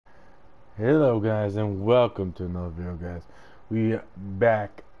Hello guys and welcome to another video guys. We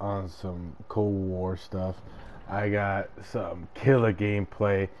back on some Cold War stuff. I got some killer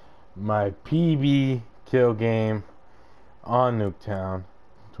gameplay. My PB kill game on Nuketown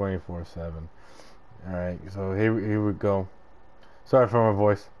 24/7. Alright, so here we go. Sorry for my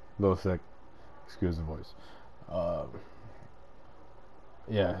voice. A little sick. Excuse the voice.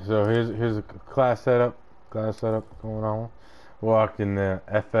 Yeah, so here's a class setup going on. Walked in the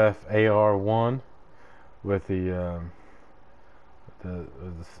FFAR 1 with the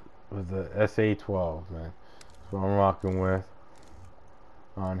SA-12, man. That's what I'm rocking with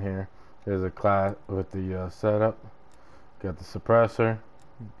on here. There's a class with the setup. Got the suppressor.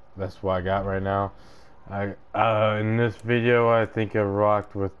 That's what I got right now. In this video, I think I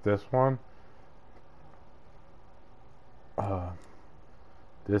rocked with this one.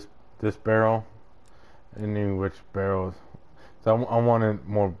 This barrel. I knew which barrels. So I wanted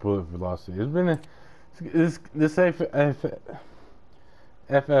more bullet velocity. It's been this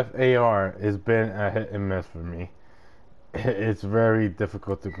FFAR has been a hit and miss for me. It's very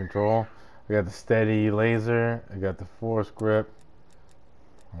difficult to control. I got the steady laser. I got the force grip.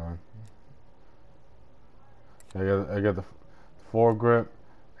 I got the foregrip,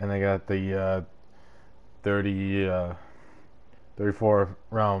 and I got the 34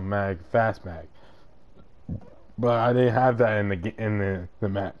 round mag, fast mag. But I didn't have that in the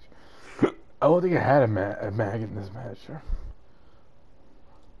match. I don't think I had a mag in this match,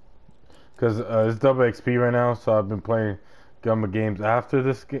 because it's double XP right now. So I've been playing Gumma games after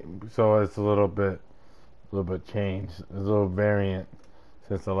this game, so it's a little bit changed. It's a little variant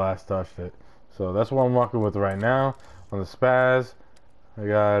since I last touched it. So that's what I'm rocking with right now on the spaz. I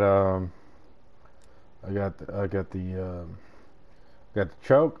got the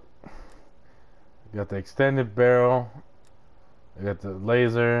choke. I got the extended barrel. I got the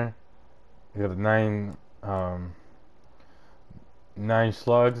laser. I got the nine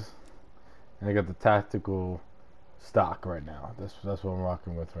slugs, and I got the tactical stock right now. That's what I'm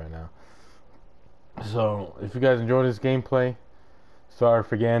rocking with right now. So if you guys enjoy this gameplay, sorry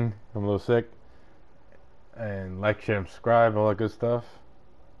for again, I'm a little sick. And like, share, and subscribe, all that good stuff.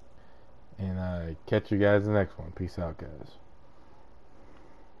 And I catch you guys in the next one. Peace out, guys.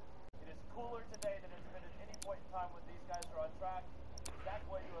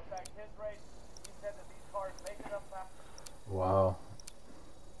 Wow.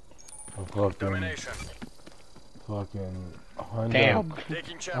 Fucking Honda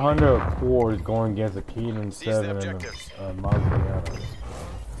Accord is going against a Keenan 7 and a Maserati.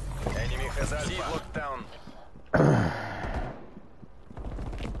 Enemy has locked down.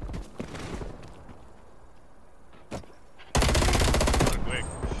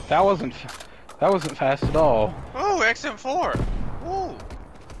 That wasn't fast at all. Oh, XM4. Ooh.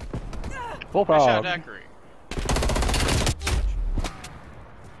 Full Shot daiquiri.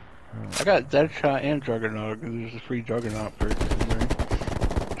 I got Deadshot and Juggernaut because there's a free Juggernaut perk in there.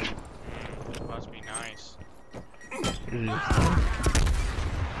 Must be nice. It is.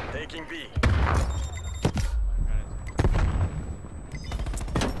 Taking B.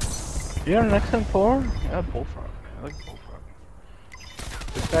 You got an XM4? Yeah, Bullfrog. I like Bullfrog.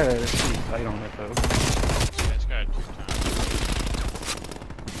 This guy has a pretty sight on it though. That's got 2 times.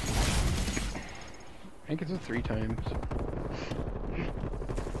 I think it's a 3 times.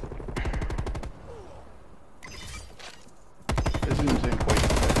 This zooms in quite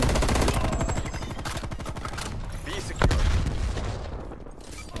quick. B secure.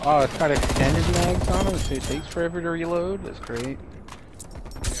 Oh, it's got extended mags on it, so it takes forever to reload. That's great. Yeah,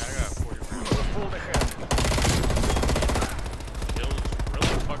 I got 40. Full ahead. Kills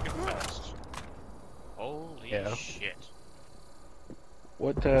really fucking fast. Holy shit.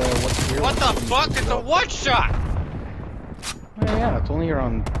 What What the fuck? It's a one shot! Oh, yeah, it's only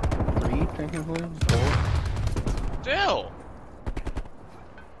around 3 technically. 4. Still.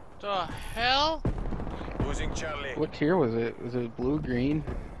 The hell? Losing Charlie. What tier was it? Was it blue, green?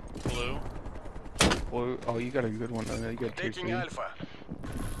 Blue. Blue. Oh, you got a good one. You got tier Taking 2. Alpha.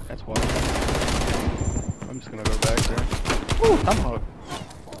 That's why. I'm just gonna go back there. Woo! Tomahawk.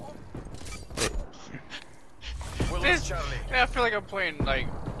 We lost Charlie. Yeah, I feel like I'm playing like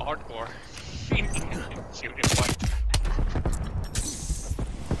hardcore. Shooting white.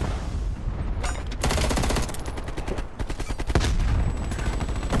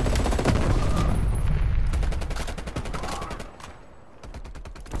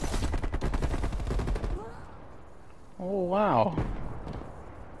 Oh wow.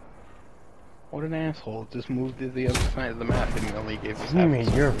 What an asshole. Just moved to the other side of the map and he only gave us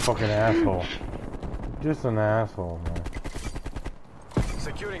half. You're a fucking asshole. Just an asshole, man.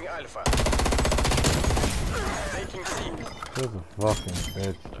 Secure. Securing Alpha. Taking C. There's a fucking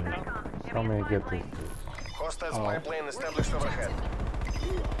bitch, dude. Tell me to get this dude. Hostiles pipeline established overhead.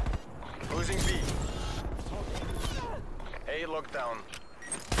 Losing B. A locked down.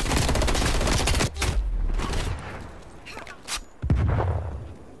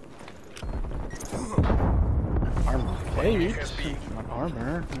 Armor plate? Has B. Not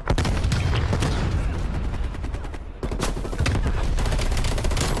armor.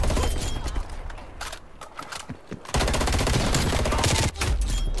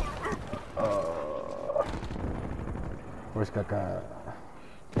 Where's Kaka?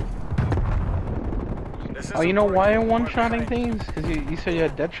 This is Oh, you know why I'm one one-shotting behind. things? Because you said you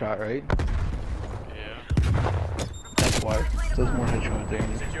had dead shot, right? Yeah. That's why. It does more headshot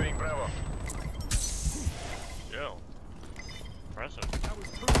damage. Securing Bravo. Yo. Impressive.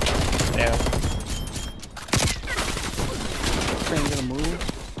 Yeah. Thing gonna move.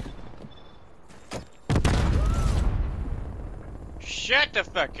 Shut the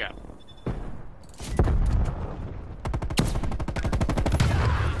fuck up.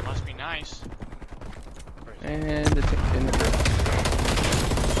 Must be nice. And it's in the grill.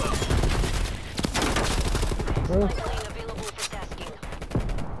 Available for tasking.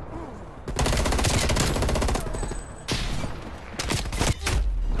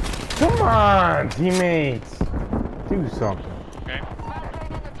 Come on, teammates! Do something. Okay.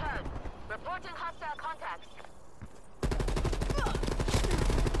 Firing in the turn. Reporting hostile contacts.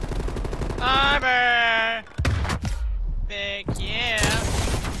 Armor! Big yeah.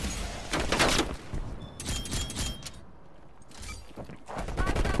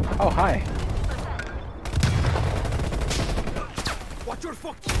 Oh, hi.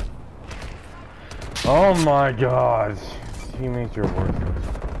 Oh my god. Teammates are worthless.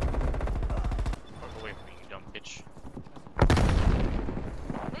 Fuck away from me, you dumb bitch.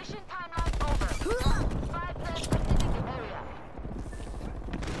 Mission timeline over. 5 minutes exiting the area.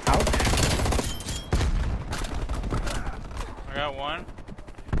 Ouch. I got one.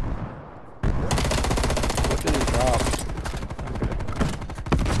 What did it drop?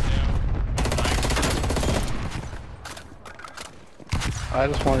 I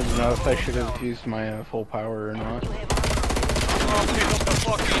just wanted to know if I should have used my full power or not. Oh, pick up the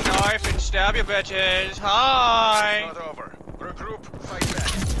fucking knife and stab you bitches. Hi! Not over. Regroup. Fight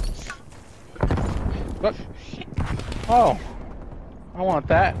back. What? Oh. I want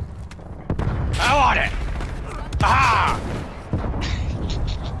that. I want it! Ah!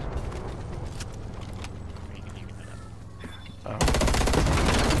 Oh.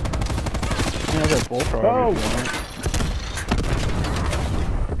 Yeah, they're both Oh. already.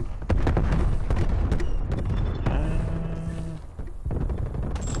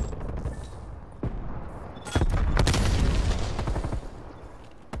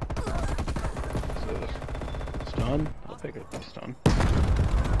 Stun? I'll pick up the stun.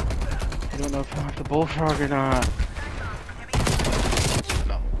 I don't know if I want the bullfrog or not.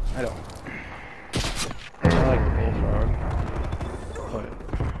 No, I don't. I like the bullfrog,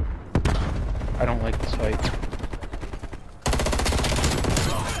 but I don't like this fight.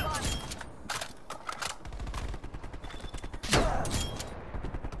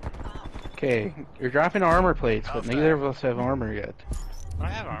 Okay, you're dropping armor plates, but neither of us have armor yet. I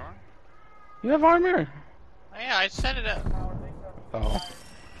have armor. You have armor? Oh, yeah, I set it up. Oh.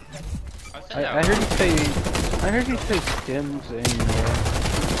 I I heard you say stims and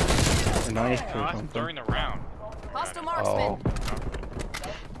a knife No, or that's something. during the round. Hostile Oh. marksman.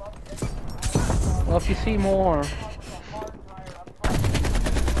 Well, if you see more.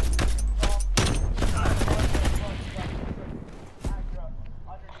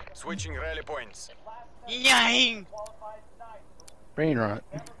 Switching rally points. Ying! Brain rot.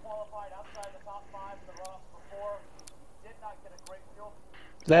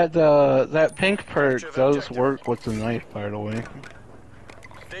 That pink perk does work with the knife, by the way.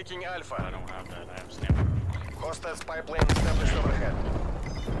 Taking I Alpha. don't have that, I have stamina. Hostiles pipeline established overhead.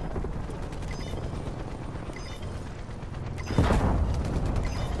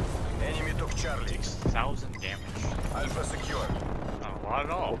 Enemy took Charlie. 6,000 damage. Alpha secure. Not a lot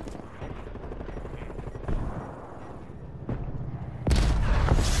at all.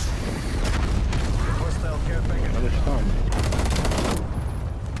 Hostile care package. Another stun.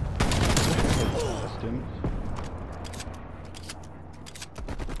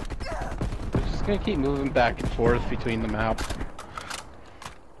 We're just gonna keep moving back and forth between the map.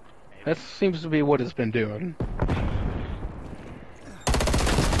 That seems to be what it's been doing.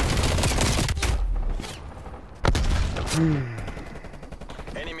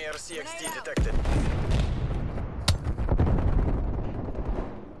 Enemy RCXD detected.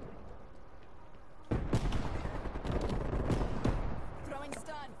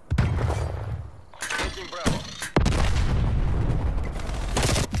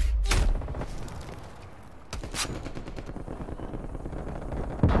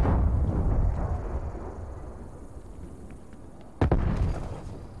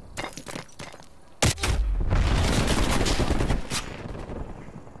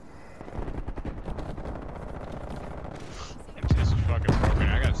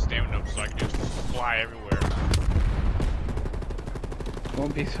 fly everywhere. It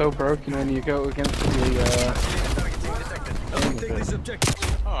won't be so broken when you go against the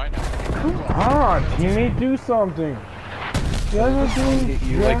Oh, I know. Come on, teammate, do something. You guys are doing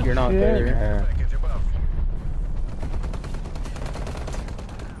you like you're not shit, there. man.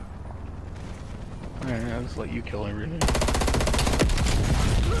 Alright, I'll just let you kill everything.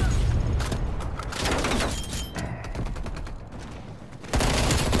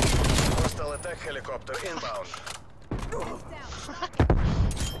 Hostile attack helicopter inbound.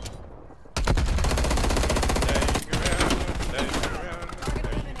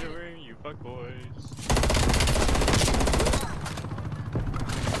 You fuck boys.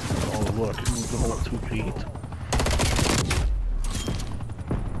 Oh look, it moved the whole 2 feet.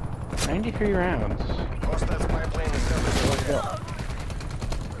 93 rounds. Hostile spy plane established.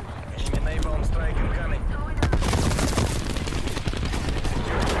 Enemy napalm strike incoming.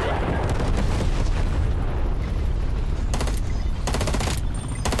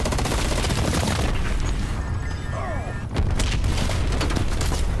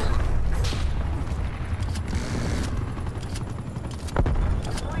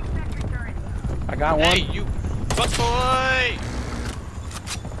 I got one. Hey, you fuck boy!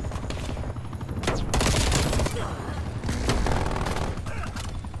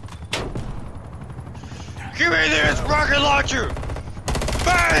 Give me this rocket launcher!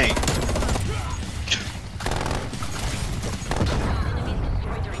 Bang!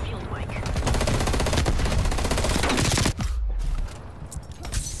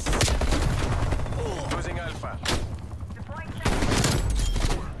 Losing Alpha.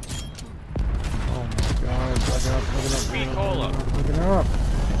 Oh my god, looking up. Sweet cola. Looking up.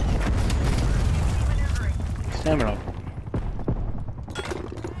 Stamina.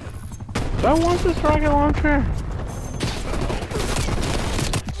 Do I want this rocket launcher?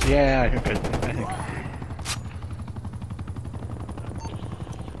 Yeah, I think I think.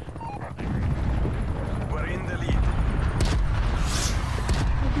 We're in the lead.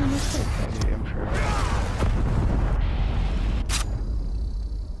 I'm sure.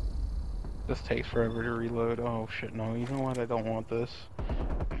 This takes forever to reload. Oh shit, no, you know what? I don't want this.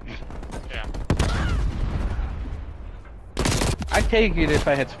 Yeah. I'd take it if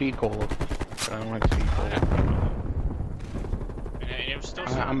I had speed cola. But I don't have speed cola. And it was still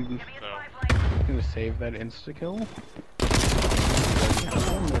I'm gonna save that insta kill.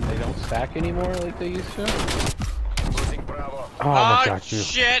 And they don't stack anymore like they used to. Losing Bravo. Oh my Oh god, you.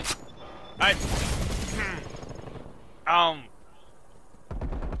 shit! I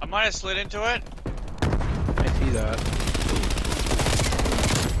might have slid into it. I see that.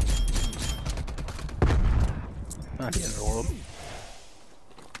 Not the end of the world.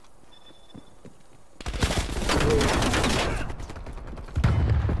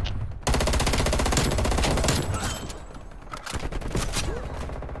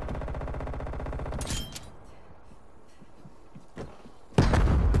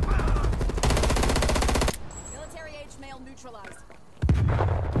 Military age male neutralized.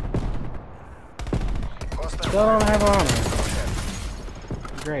 Hostile Still don't have armor.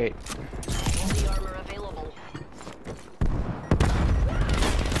 Great. Heavy armor available.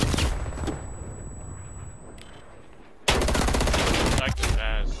 Like this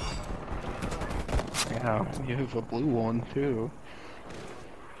ass. Yeah, you have a blue one too.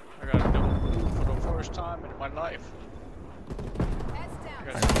 I got a double blue for the first time in my life. Heads I down.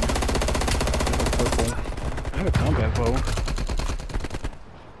 got Purple. I have a combat bow.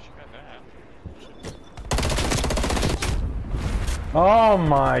 she got that. Oh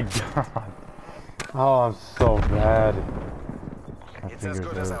my god. Oh, I'm so bad. My It's as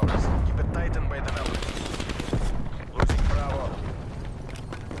fingers good as hurt. ours. Keep it tightened by the numbers. Losing Bravo.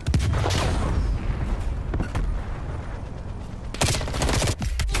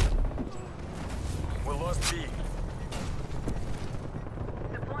 We lost B.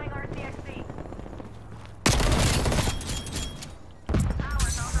 Deploying RCXD.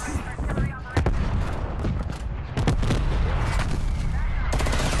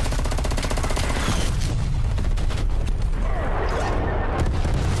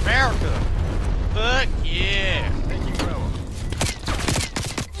 America! Fuck yeah! Taking Bravo.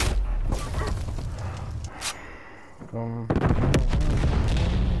 Got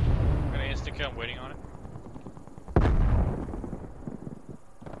an insta kill, I'm waiting on it.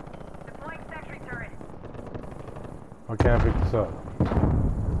 Deploying sentry turret. Why can't I pick this up?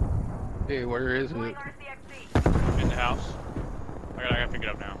 Hey, where is Deploying it? RCXD. In the house. I gotta pick it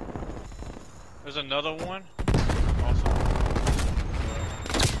up now. There's another one. Also.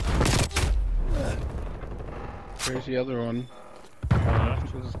 Where's the other one?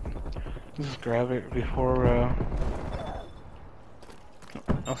 Left. Just grab it before,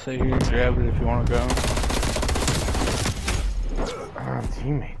 I'll say here, grab it if you want to go.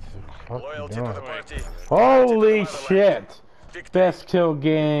 Teammates. What Loyalty the to fuck the you party. doing? Holy shit! Best kill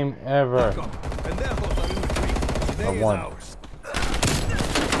game ever. I won.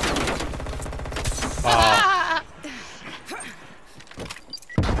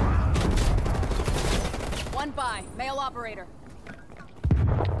 One by, male operator.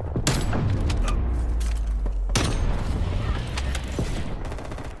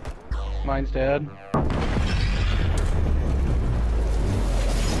 Mine's dead.